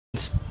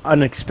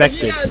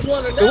unexpected. It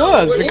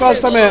was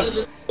because I mean,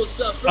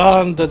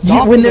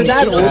 the when they're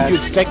that old, you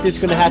expect it's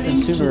gonna happen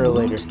sooner or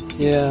later.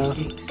 Yeah,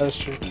 that's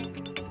true.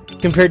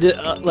 Compared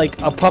to like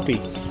a puppy.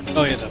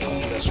 Oh yeah,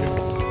 that's true.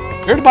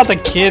 You heard about the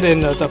kid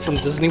in from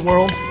Disney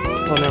World?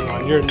 Oh, never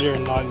mind. You're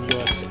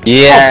non-US.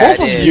 Yeah, oh,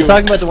 both of you. You're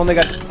talking about the one that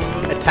got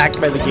attacked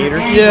by the gator?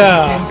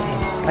 Yeah.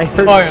 I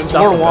heard. Oh, yeah, it's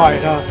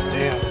worldwide, huh?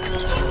 Damn.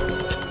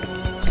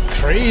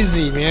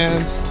 Crazy,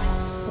 man.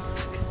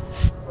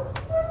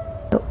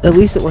 At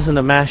least it wasn't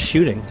a mass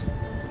shooting.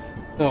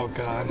 Oh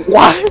God.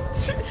 What?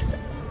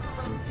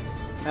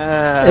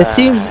 It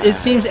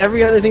seems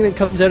every other thing that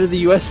comes out of the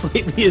U.S.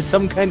 lately is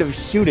some kind of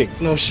shooting.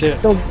 No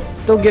shit.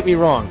 Don't get me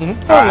wrong.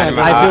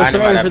 I feel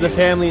sorry for the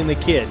family and the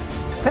kid.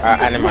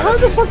 How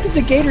the fuck did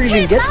the gator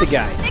even get the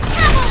guy?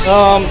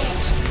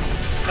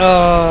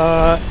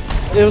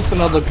 It was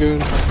another lagoon.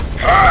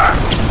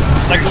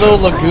 Like a little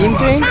lagoon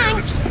thing.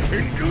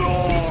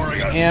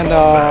 And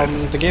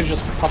the gator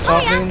just popped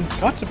out and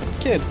got the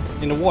kid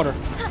in the water.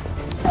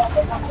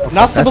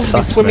 Not supposed to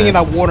be swimming in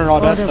that water and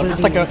all that stuff.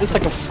 It's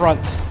like a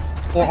front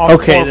or a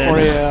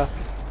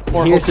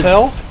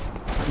hotel.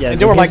 Yeah,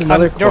 and they were like on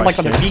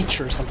the beach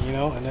or something, you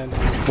know. And then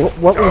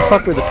what the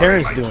fuck were the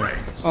parents doing?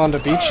 On the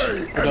beach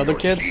with the other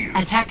kids.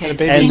 And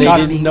they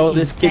didn't know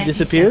this kid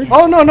disappeared?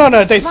 Oh no!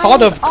 They saw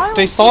the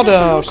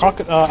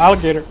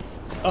alligator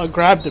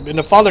grabbed him, and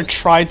the father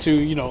tried to,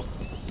 you know,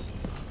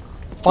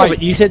 fight. Yeah,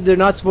 but you said they're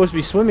not supposed to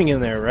be swimming in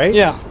there, right?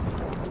 Yeah.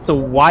 So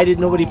why did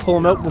nobody pull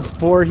him out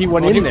before he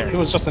went in there? He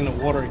was just in the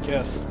water, I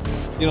guess.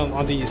 You know,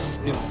 on these,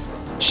 you know,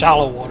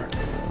 shallow water.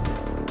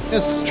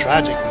 It's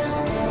tragic,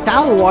 man.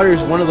 Shallow water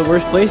is one of the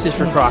worst places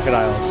for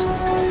crocodiles.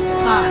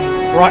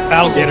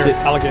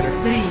 Alligator.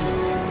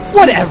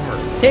 Whatever.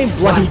 Same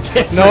bloody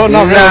difference. No,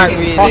 not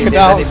really.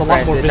 Crocodile is a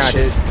lot more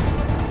vicious.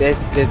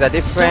 There's a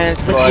difference,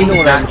 but you know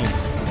what I mean.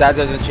 That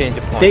doesn't change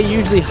the point. They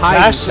usually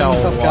hide in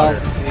shallow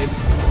water.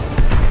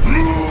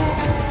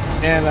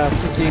 And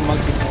freaking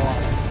monkey fell off.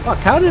 Fuck,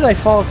 how did I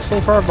fall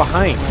so far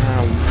behind?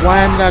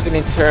 Why I'm not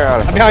getting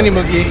turned? I'm behind you,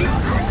 Mugi.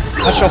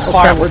 I shall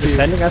fire we're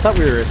defending? I thought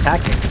we were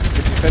attacking.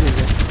 We're defending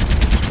it.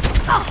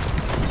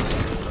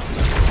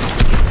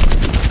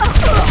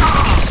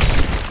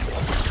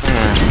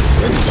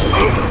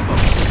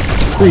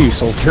 Who are you,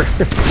 soldier?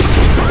 Who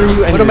are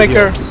you?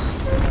 Widowmaker.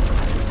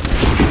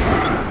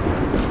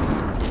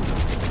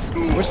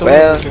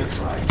 Well, I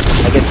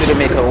guess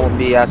Widowmaker won't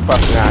be as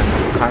popular on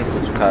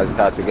consoles because it's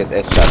hard to get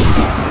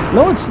headshots.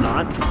 No, it's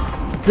not.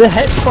 The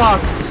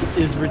hitbox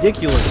is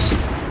ridiculous.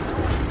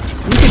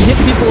 You can hit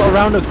people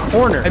around a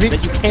corner that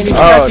you can't even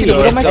see.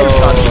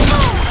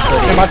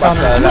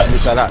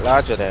 It's a lot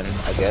larger then,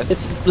 I guess.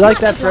 It's like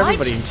that for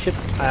everybody. Shit,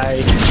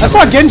 I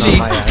saw Genji.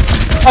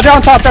 Oh, they're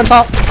on top,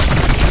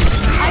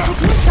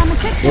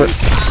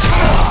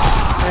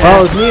 Well,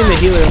 it was me and the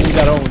healer and we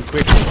got Owen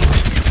quickly.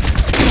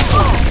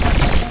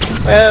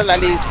 Well, at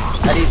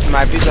least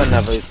my vision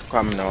level is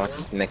coming out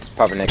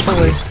probably next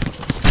week.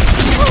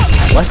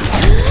 What?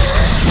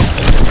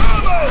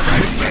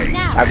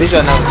 My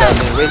vision level has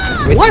been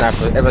waiting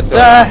for ever so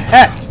long. The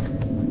heck?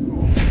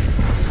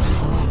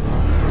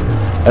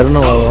 I don't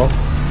know, LOL.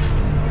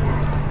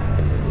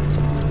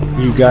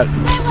 You got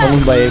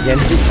owned by again?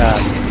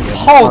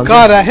 Oh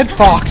god, a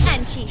hitbox!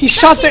 He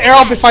shot the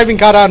arrow before I even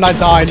got out and I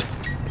died.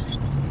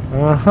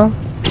 Uh-huh.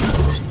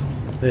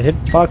 The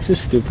hitbox is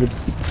stupid.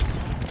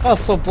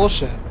 That's so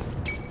bullshit.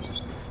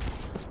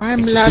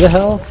 I'm The lagging.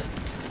 health.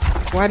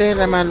 Why the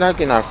hell am I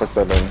lagging off for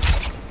so long?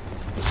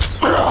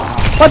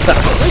 What the?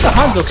 Where'd the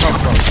Hanzo come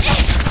from?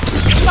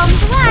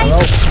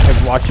 Well,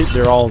 I watch it,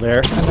 they're all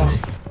there.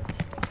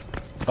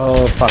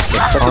 Oh fuck,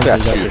 the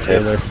Hanzo's got the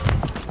trailer.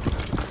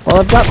 Well,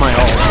 I've got my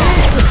ult.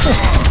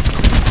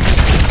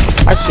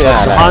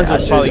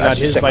 Hanzo's probably got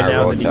his by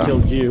now that he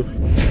killed you.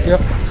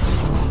 Yep.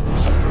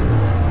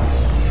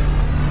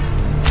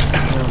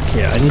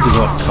 Okay, I need to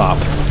go up top.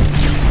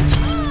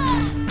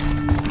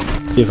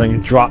 See if I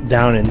can drop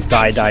down and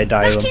die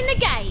them.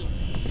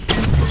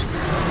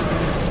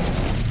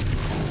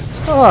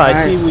 Oh, I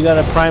see we got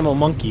a primal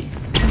monkey.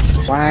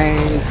 Why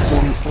so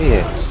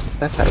weird?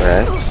 That's not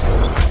right.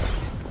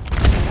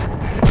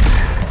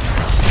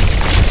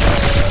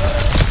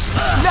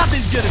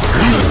 Nothing's gonna do.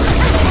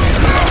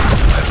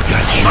 I've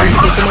got you.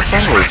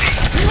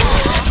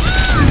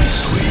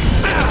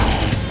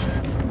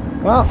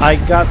 Well, I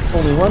got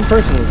only one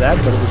person with that,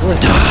 but it was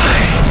worth it.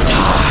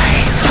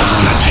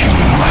 I've got you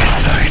in my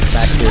sights.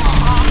 Back here.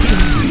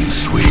 Clean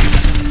sweep.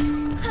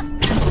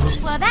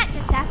 Well, that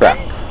just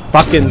happened.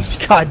 Fucking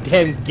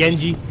goddamn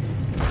Genji.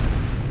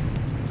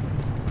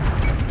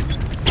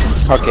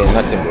 Okay,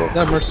 nothing good.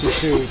 That Mercy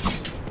too.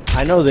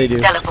 I know they do.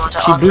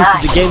 She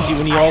boosted the Genji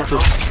when he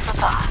altered.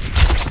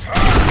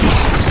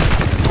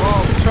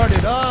 Oh, turn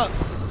it up.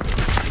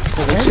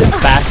 Where's the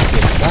basket?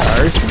 Is that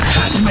ours?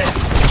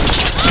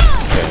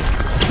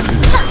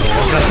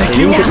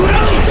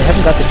 They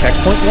haven't got the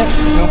checkpoint yet?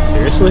 No.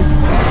 Seriously?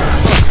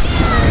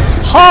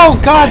 Oh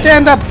god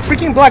damn, that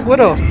freaking Black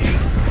Widow!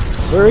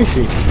 Where is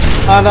she?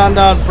 On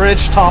the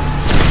bridge top.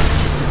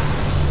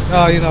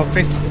 You know,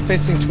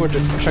 facing toward the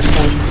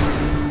checkpoint.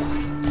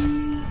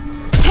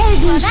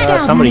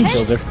 Somebody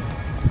killed her.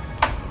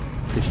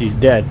 If she's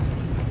dead.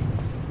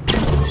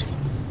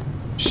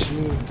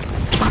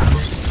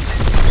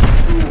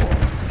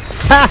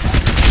 Ha!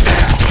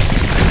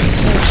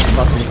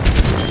 Fuck me.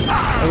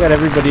 I got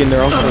everybody and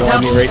their uncle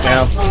on me right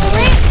now.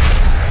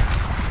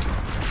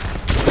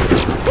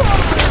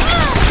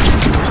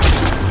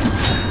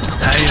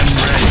 I am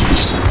ready.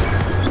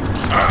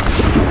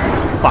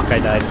 Fuck, I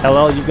died.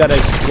 LL, you got a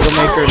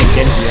Widowmaker and a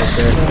Genji out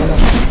there.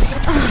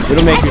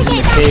 Widowmaker's in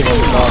the cave on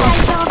the bottom.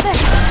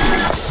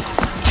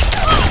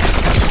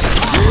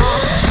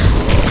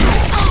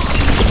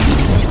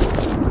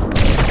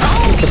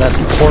 Look at that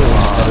portal in a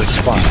better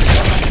spot.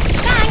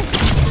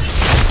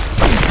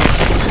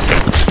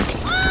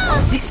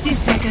 60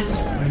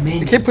 seconds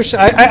remaining. I can't push.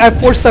 I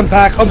forced them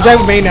back. I'm dead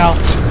with May now.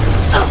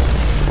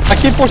 I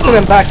keep forcing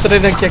them back so they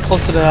didn't get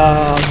close to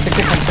the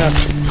kick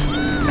contest.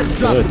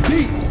 Good.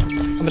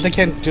 But they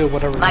can't do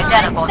whatever. My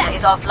teleporter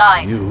is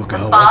offline.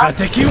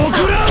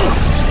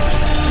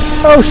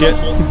 Oh shit.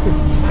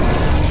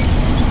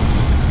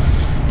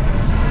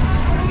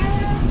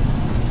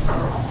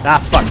 Ah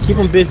fuck, keep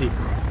them busy.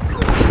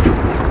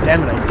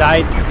 Damn it, I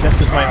died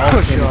just as my ult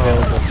became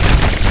available.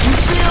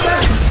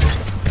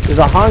 There's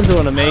a Hanzo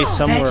and a Mei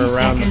somewhere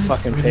around the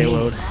fucking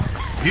payload.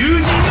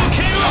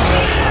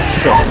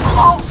 Shit,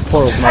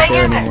 portal's not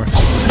there anymore.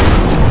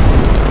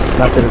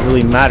 Not that it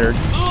really mattered.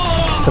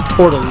 The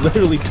portal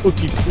literally took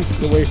you 2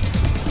 feet away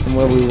from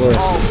where we were.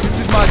 Oh, this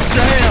is my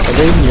jam. Are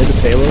they near the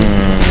payload?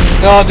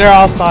 No, they're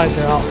outside.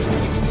 They're out.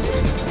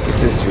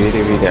 This is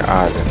really, really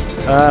odd.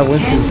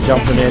 Winston's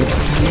jumping in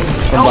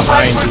from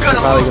behind. He's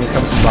probably gonna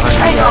come from behind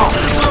you guys.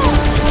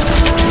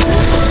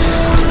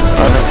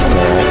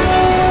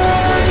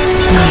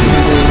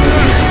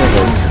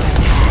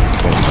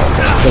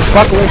 So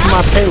fuck away from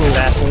my payload,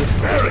 assholes.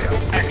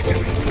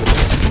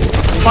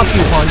 Fuck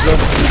you, Hanzo.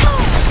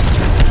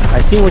 I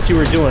seen what you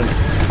were doing.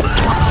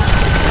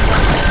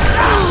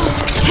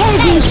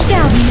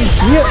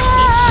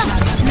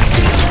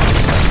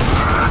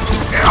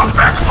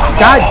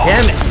 God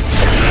damn it!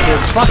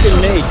 This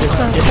fucking Mei just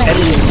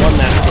headed and won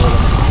that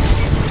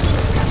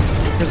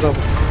Here's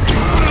over.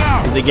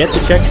 photo. Did they get the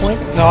checkpoint?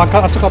 No, I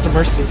took out the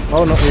Mercy.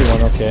 Oh no, we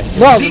won. Okay.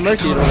 Well, the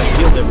Mercy would have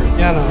killed everyone.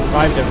 Yeah, no.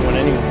 Revived everyone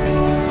anyway.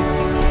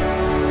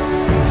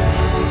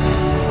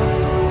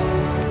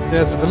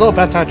 Yeah, it's a little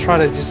bad time I tried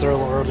to use it a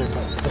little earlier, but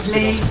let's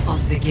Play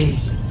of the game.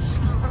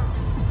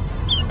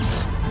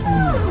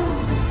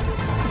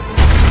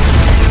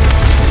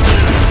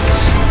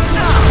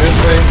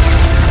 Seriously?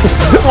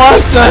 What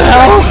the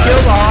hell?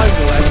 Kill the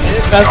Hanzo, that's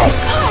it. That's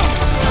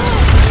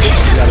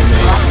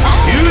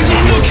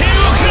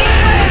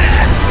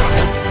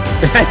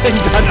and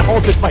done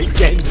halted by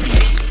Genji.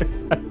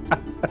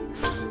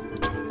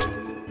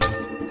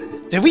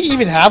 Did we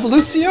even have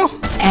Lucio?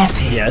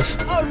 Epic. Yes.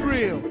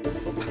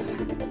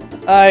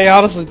 I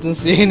honestly didn't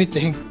see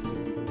anything.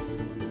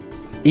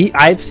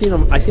 I've seen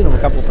him a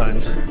couple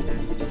times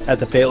at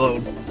the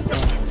payload.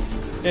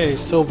 Hey,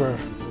 silver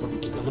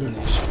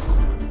eliminations.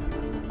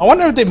 I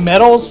wonder if the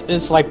medals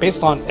is like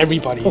based on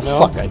everybody, you know?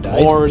 Fuck, I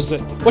died. Or is it?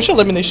 What's your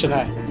elimination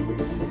at?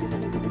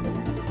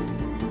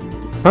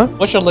 Huh?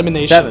 What's your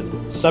elimination?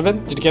 7.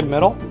 7? Did you get a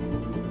medal?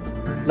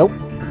 Nope.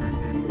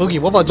 Moogie,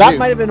 what about That you?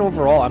 might have been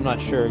overall. I'm not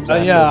sure.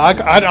 Exactly. Yeah,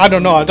 I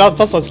don't know. That's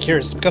what I was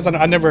curious because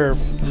I never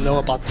know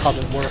about how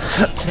that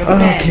works.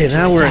 Okay,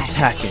 now we're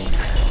attacking.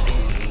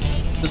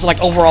 This is like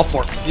overall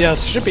for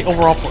yes, it should be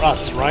overall for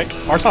us, right?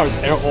 Our side is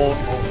all.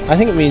 I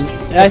think I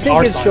Just think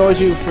our it side. shows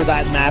you for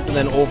that map and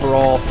then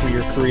overall for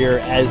your career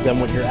as then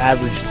what your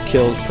average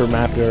kills per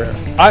map are.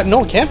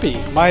 No, it can't be.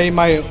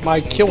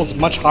 My kill was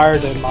much higher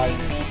than my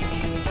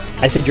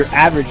I said your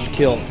average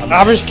kill.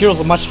 average kills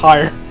are much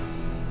higher,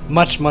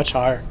 much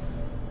higher.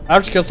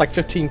 Average kills like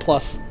 15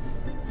 plus.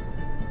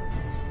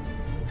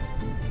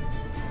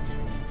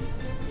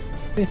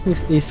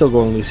 He's still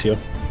going Lucio.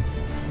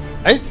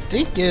 I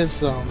think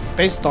is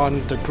based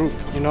on the group.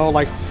 You know,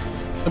 like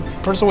the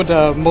person with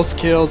the most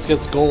kills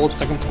gets gold,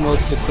 second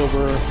most gets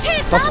silver.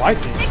 That's what I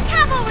think. The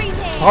cavalry's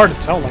here. It's hard to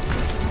tell like this.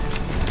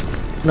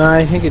 No,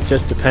 I think it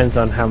just depends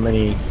on how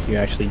many you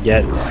actually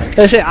get.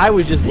 I say I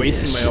was just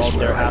wasting my ult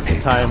there half the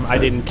time. I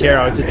didn't care.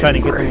 I was just trying to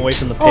get them away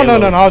from the Oh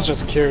payload. no, I was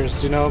just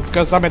curious, you know,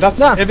 because I mean that's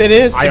Nah, if it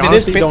is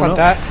based don't on know.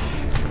 that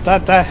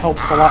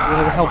helps a lot.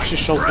 It helps.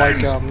 Just shows like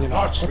you know.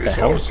 What the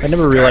hell? I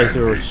never realized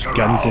there were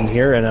guns in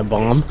here and a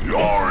bomb.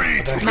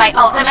 Glory. My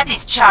ultimate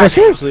is No, charged.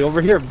 seriously,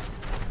 over here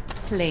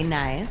Play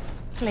nice,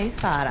 play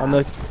far. on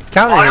the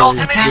counter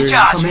ultimate there's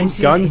charge commences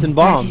guns in and 30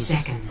 bombs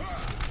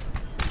seconds.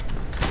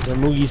 that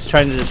Mugi's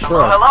trying to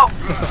destroy. Hello.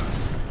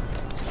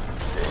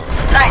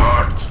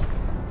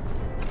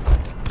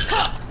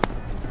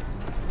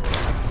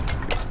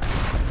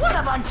 What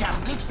a bunch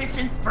of misfits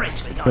and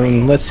freaks we got.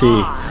 Let's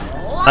see.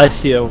 I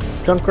see a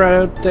Junkrat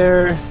out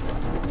there.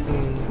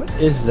 What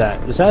is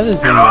that? Is that a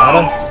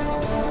Zenyatta?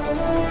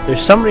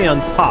 There's somebody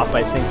on top,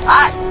 I think.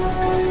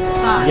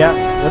 Yeah,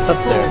 what's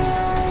up there?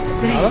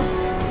 3,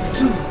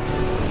 2,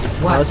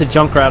 1. That's a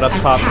Junkrat up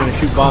top. I'm gonna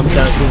shoot bombs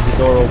down as soon as the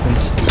door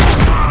opens.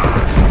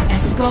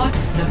 Escort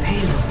the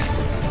payload.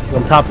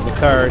 On top of the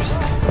cars.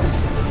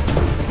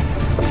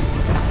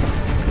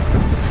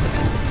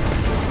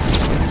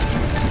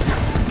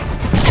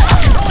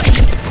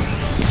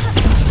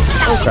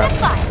 Oh crap.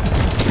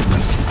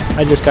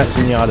 I just got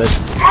zenyated.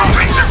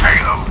 Moving the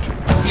payload.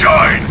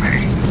 Join me.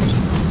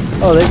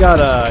 Oh, they got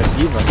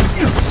D.Va.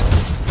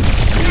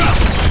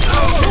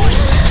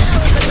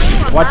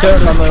 Watch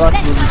out on the left,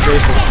 Mugi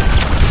faces.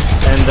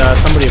 And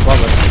somebody above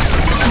us.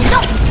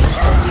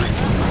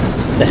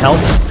 The hell?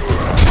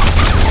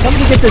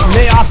 Somebody get this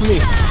May off of me!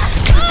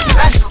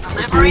 Special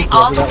delivery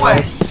on the way.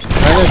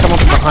 I'm gonna come up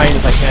from behind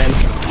if I can.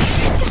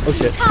 Oh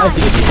shit, I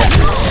see the D.Va.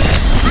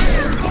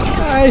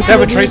 I see have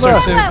the a tracer D.Va.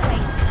 too.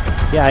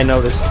 Yeah, I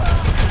noticed.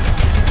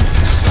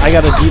 I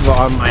got a D.Va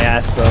on my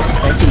ass though.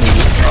 Thank you,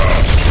 Mugi.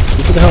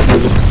 You can help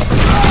me.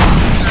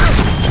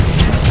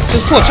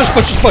 Just push, just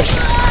push, just push.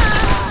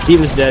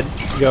 D.Va's dead.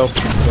 Go.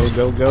 Go,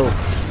 go, go.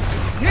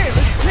 I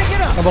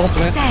have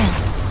ultimate.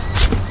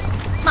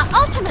 My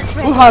ultimate's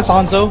ready. Who has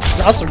Hanzo? Is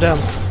it us or them?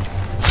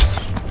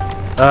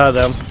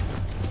 Them.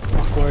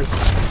 Awkward.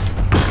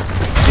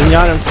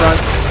 Zenyatta in front.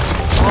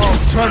 Oh,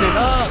 turn it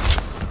up.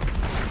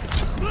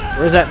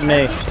 Where's that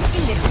May?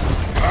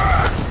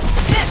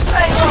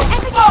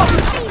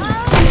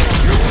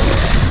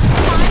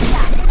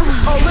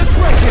 Oh, let's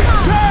break it.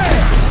 Damn.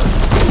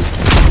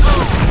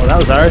 Oh, that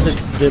was ours that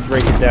did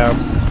break it down.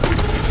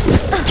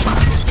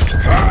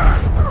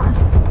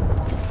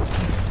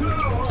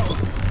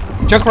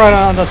 Junkrat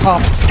on the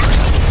top.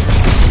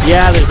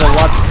 Yeah, there's a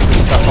lot of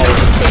stuff all over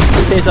the place.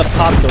 He stays up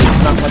top though,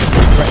 he's not much of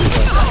a threat to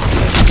us.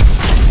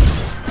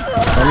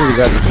 I need to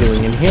grab the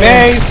healing in here.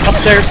 Maze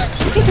upstairs.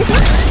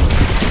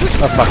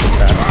 Oh fucking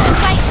crap.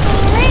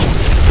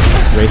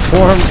 Race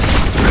form.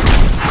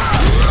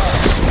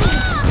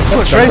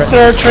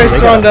 Tracer,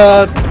 Tracer on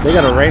the. They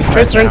got a rain.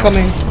 Tracer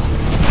incoming.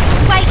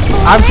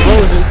 I'm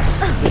frozen.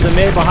 There's a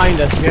May behind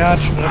us. Yeah, I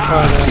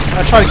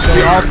tried to kill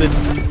you. Halted.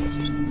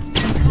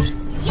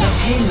 The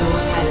payload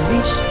has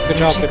reached. Good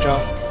job, good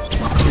job.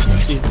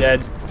 She's dead.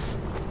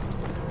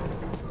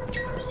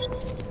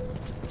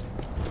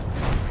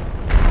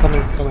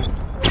 Coming, coming.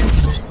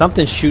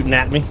 Something's shooting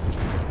at me.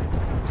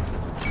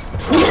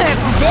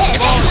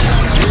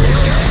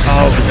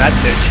 Oh, is that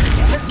bitch?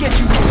 Let's get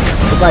you.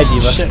 Goodbye,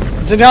 D.Va. Shit.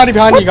 Zenyatta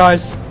behind you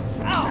guys.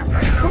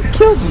 Who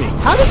killed me?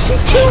 How did she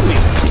kill me?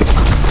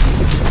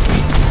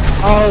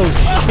 Oh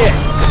shit!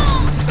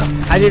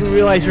 I didn't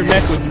realize her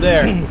mech was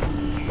there.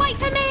 Wait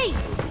for me.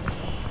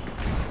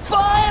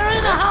 Fire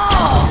in the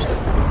hole.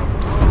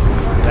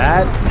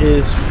 That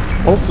is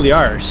hopefully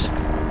ours,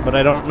 but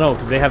I don't know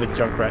because they have a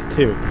Junkrat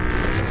too.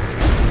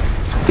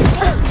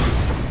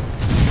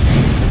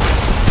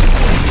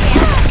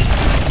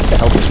 What the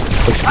hell just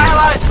pushed me?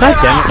 God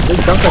damn it! This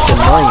Junkrat's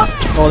annoying.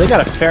 Oh, they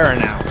got a Pharah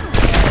now.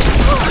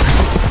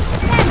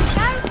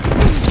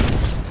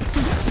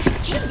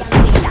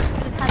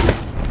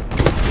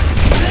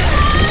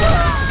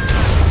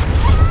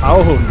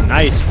 Oh,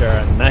 nice,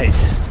 Pharah,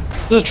 nice.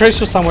 There's a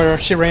Tracer somewhere.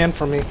 She ran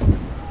from me.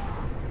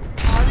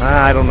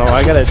 I don't know.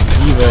 I got a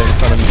D.Va in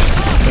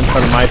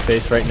front of my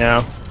face right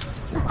now.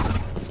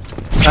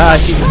 Ah,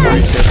 she's a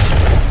Tracer.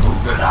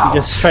 He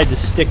just tried to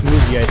stick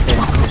Mugi, I think.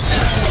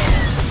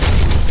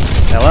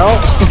 Hello?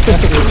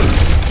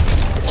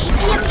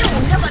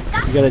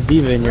 You got a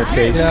D.Va in your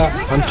face. Yeah.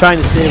 I'm trying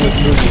to stay with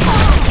Mugi.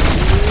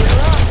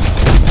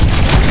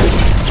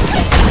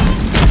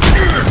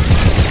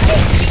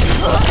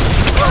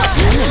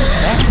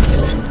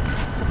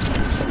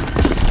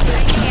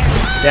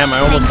 Damn, I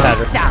almost had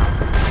her.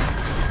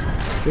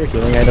 Is there a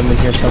healing item in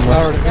here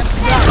somewhere? Let's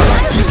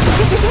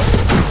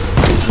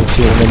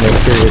see them in there,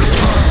 period.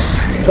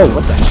 Oh,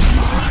 what the?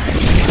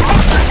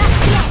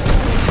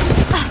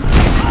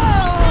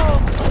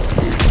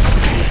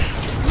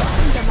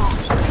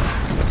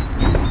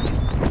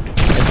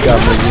 Good job,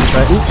 Mugi.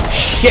 Ooh,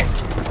 shit!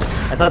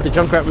 I thought the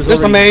Junkrat was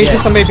There's a already May. dead.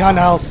 There's a May behind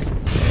the house.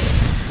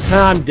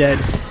 Nah, I'm dead.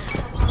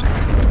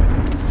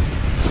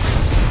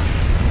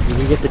 Did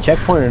we get the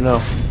checkpoint or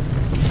no?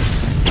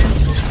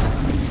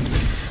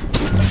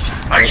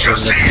 I shall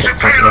seize the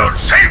payload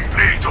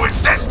safely to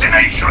its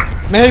destination.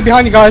 May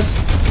behind you guys.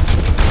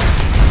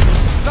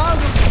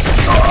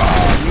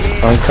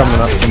 I'm coming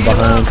up from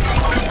behind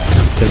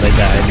because I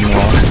died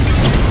more.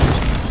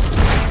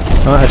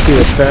 Oh, I see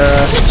the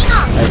Pharah.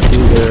 I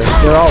see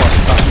they're all up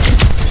top.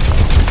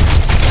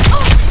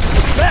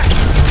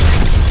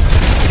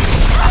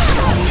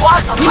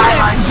 What the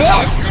fuck?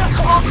 This.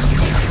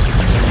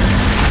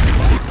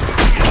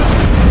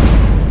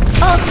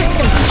 All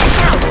systems check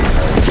out.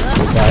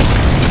 Okay.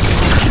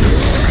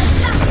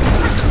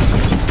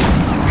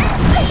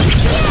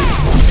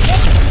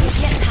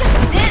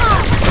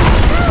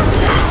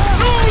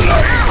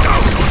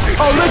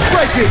 Oh, let's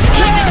break it.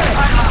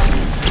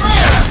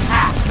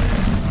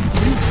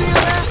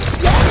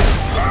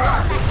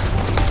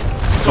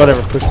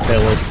 Whatever, push the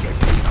payload.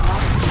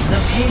 The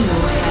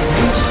payload has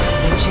reached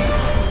the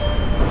checkpoint.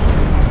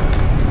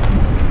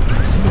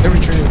 They're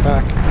retreating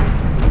back.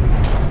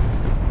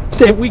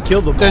 We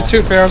killed them all. There are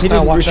two Pharaohs They now,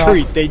 didn't watch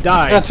retreat, out. they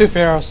died. There are two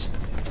Pharaohs.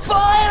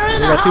 Fire in We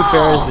the got two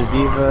hole! fairs, the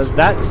D.Va.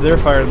 That's their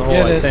fire in the hole,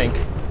 Yeah, it I is. think.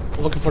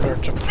 Looking for their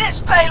junk. This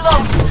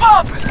payload's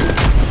bumping!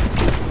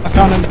 I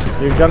found him.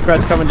 Your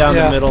Junkrat's coming down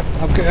Yeah, the middle.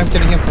 I'm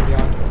getting him from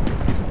behind.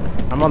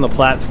 I'm on the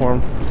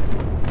platform.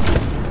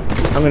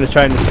 I'm gonna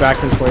try and distract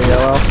him for you,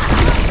 LL.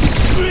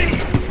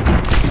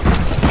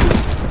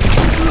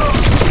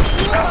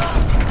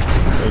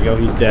 There you go,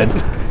 he's dead.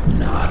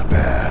 Not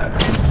bad.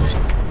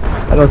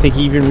 I don't think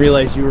he even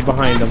realized you were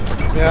behind him.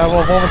 Yeah,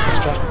 well, what was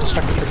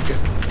distracted pretty good.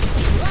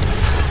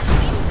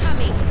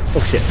 Oh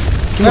shit.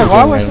 Yeah,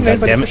 why wasn't God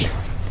anybody damn it. pushing?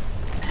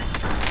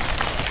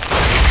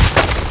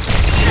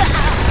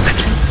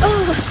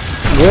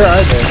 Where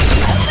are they?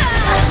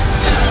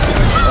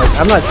 Like,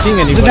 I'm not seeing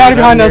anybody. Zenyatta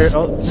behind down us.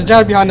 here. Oh,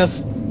 Zenyatta behind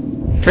us.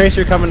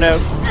 Tracer coming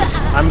out.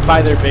 I'm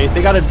by their base.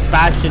 They got a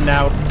Bastion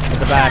now at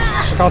the back.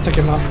 I'll take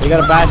him out. They got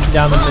a Bastion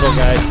down the middle,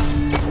 guys.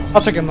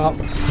 I'll take him out.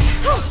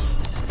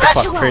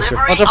 Fuck, Tracer.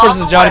 Watch out for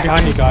Zenyatta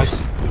behind you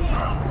guys.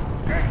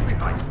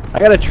 I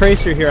got a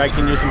Tracer here I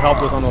can use some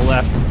help with on the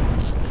left.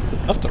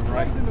 Left or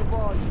right?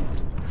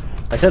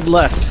 I said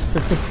left.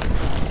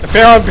 The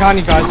fair behind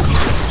you guys.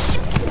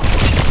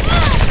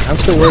 I'm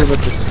still worried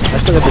about this. I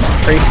still got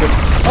this Tracer.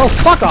 Oh,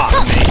 fuck off,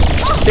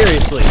 man.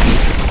 Seriously.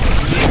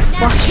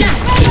 Fuck.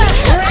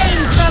 Rain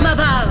from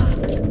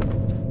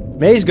above.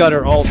 May's got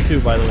her ult too,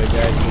 by the way,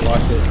 guys. You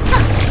watch it.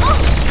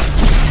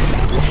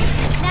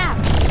 Now,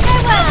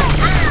 farewell.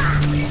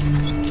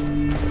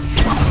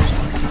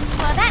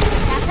 Well, that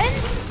just happened.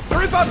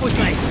 Group up with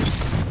me!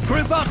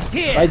 Group up If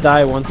here! I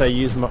die once I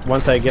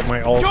get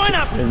my ult Join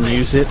up with and me.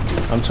 use it,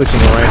 I'm switching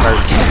to Reinhardt.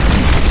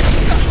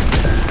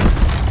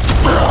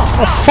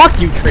 Oh, fuck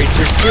you,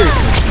 Tracer.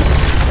 Seriously.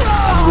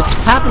 You just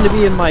happened to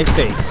be in my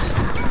face.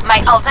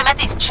 My ultimate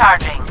is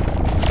charging.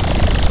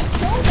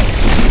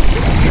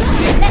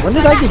 When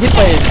did I get hit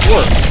by a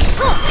Discord?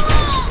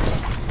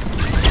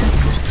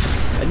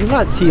 I do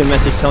not see a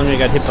message telling me I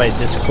got hit by a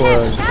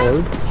Discord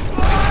orb.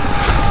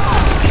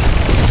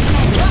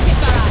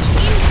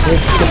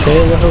 Where's the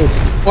payload?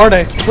 Where are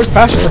they? Where's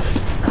Bastion?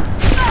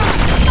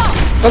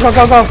 Go, go,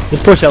 go, go!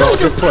 Just push, LL.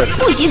 Just push.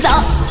 不许走。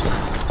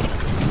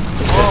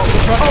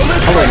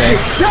 Hello, man.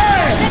 Looks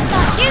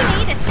like you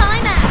need a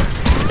timeout.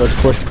 Push,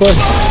 push, push.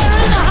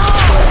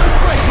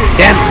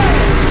 Damn it.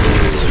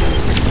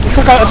 I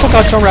took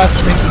out John Rats.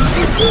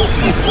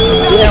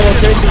 Yeah, well,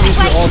 Tracer used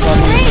her ult on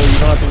me, so you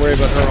don't have to worry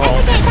about her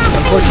ult.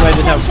 Unfortunately, I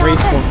didn't have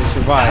Grace Form to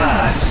survive.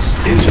 Pass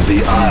into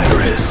the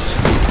iris.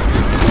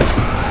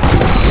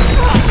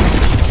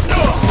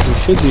 We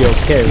should be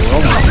okay. We're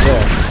almost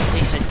there.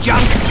 Piece of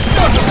junk!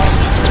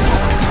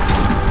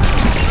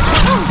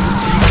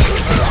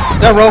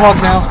 They're Roadhog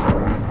now.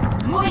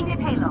 Moving the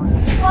payload.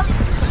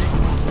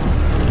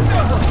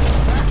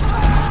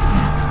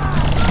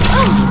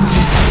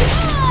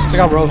 They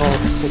got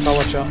Roadhogs, so gotta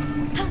watch out.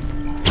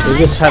 They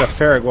just had a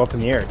Farah go up in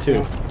the air,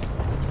 too.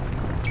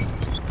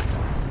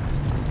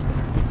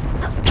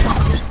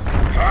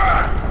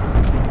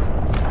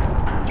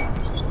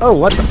 Oh,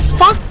 what the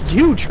fuck?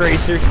 You,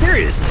 Tracer?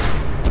 Seriously?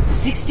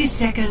 60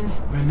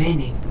 seconds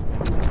remaining.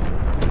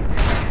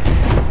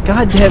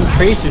 Goddamn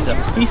Tracer's a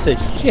piece of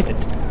shit.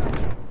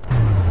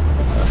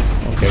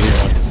 Okay, we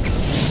won.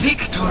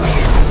 Victory.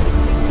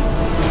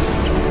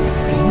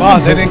 Wow,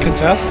 they didn't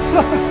contest?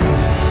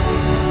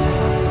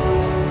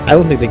 I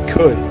don't think they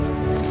could.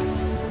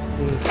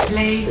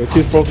 Play. They were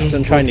too focused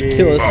on trying to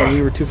kill us, and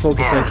we were too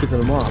focused on keeping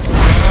them off.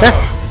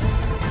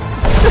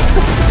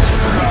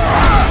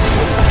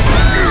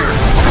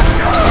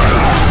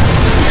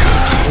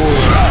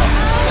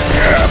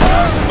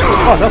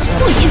 Oh, that's one.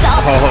 不许走。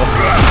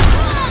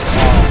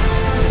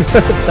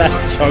 That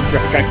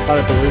Junkrat got caught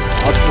at the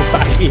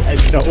roof. He had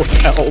no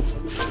health.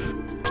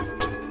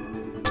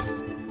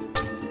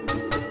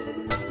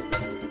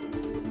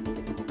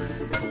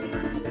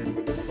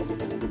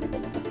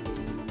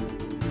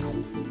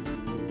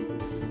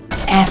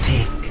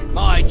 Epic.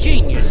 My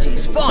genius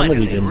is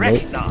finally didn't vote.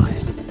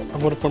 recognized. I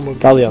voted for Mugi.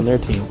 Probably on their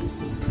team.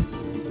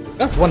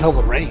 That's one hell of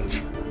a range.